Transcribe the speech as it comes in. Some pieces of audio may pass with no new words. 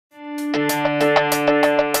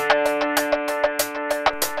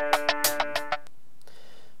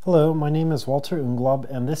Hello, my name is Walter Unglaub,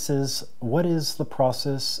 and this is what is the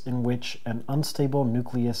process in which an unstable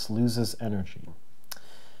nucleus loses energy.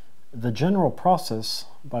 The general process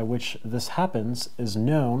by which this happens is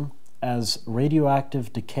known as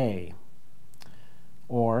radioactive decay,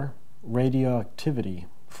 or radioactivity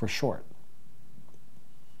for short.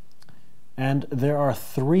 And there are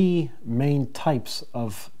three main types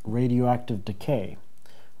of radioactive decay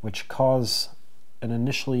which cause an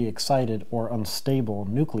initially excited or unstable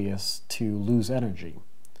nucleus to lose energy.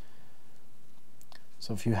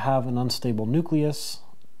 So if you have an unstable nucleus,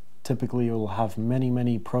 typically it will have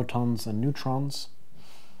many protons and neutrons.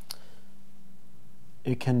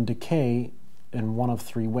 It can decay in one of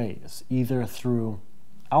three ways, either through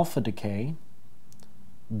alpha decay,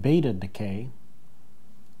 beta decay,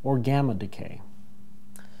 or gamma decay.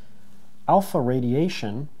 Alpha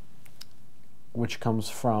radiation, which comes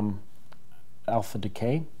from alpha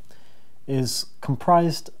decay, is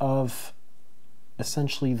comprised of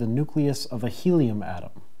essentially the nucleus of a helium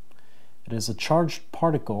atom. It is a charged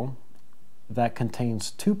particle that contains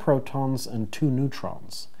 2 protons and 2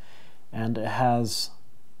 neutrons, and it has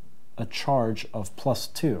a charge of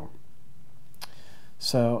 +2.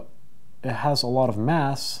 So it has a lot of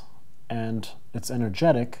mass and it's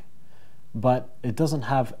energetic, but it doesn't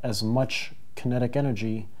have as much kinetic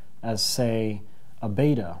energy as, say, a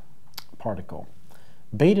beta particle.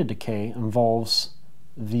 Beta decay involves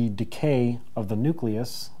the decay of the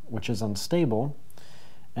nucleus, which is unstable,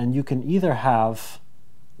 and you can either have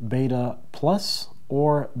beta plus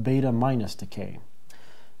or beta minus decay.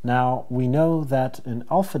 Now, we know that in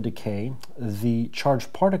alpha decay, the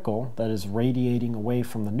charged particle that is radiating away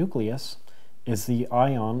from the nucleus is the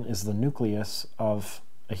ion, is the nucleus of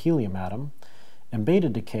a helium atom. In beta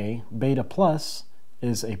decay, beta plus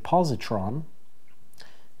is a positron,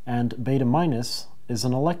 and beta minus is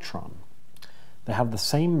an electron. They have the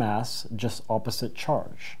same mass, just opposite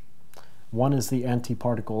charge. One is the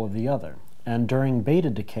antiparticle of the other. And during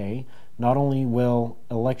beta decay, not only will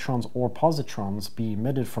electrons or positrons be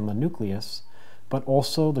emitted from the nucleus, but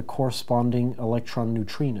also the corresponding electron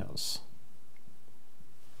neutrinos.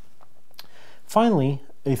 Finally,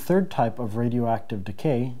 a third type of radioactive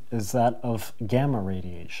decay is that of gamma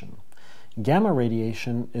radiation. Gamma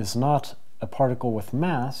radiation is not a particle with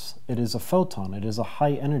mass, it is a photon. It is a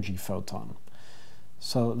high energy photon.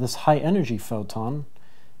 So this high energy photon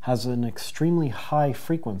has an extremely high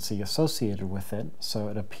frequency associated with it, so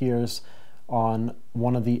it appears on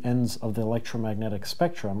one of the ends of the electromagnetic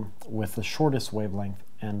spectrum with the shortest wavelength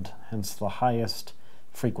and hence the highest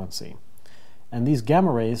frequency. And these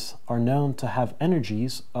gamma rays are known to have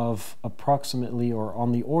energies of approximately or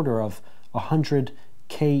on the order of 100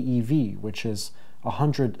 keV, which is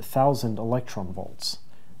 100,000 electron volts.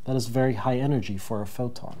 That is very high energy for a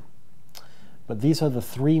photon. But these are the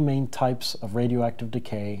three main types of radioactive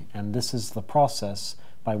decay, and this is the process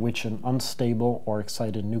by which an unstable or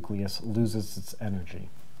excited nucleus loses its energy.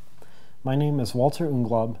 My name is Walter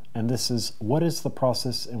Unglaub, and this is what is the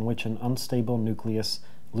process in which an unstable nucleus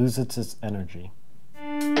loses its energy.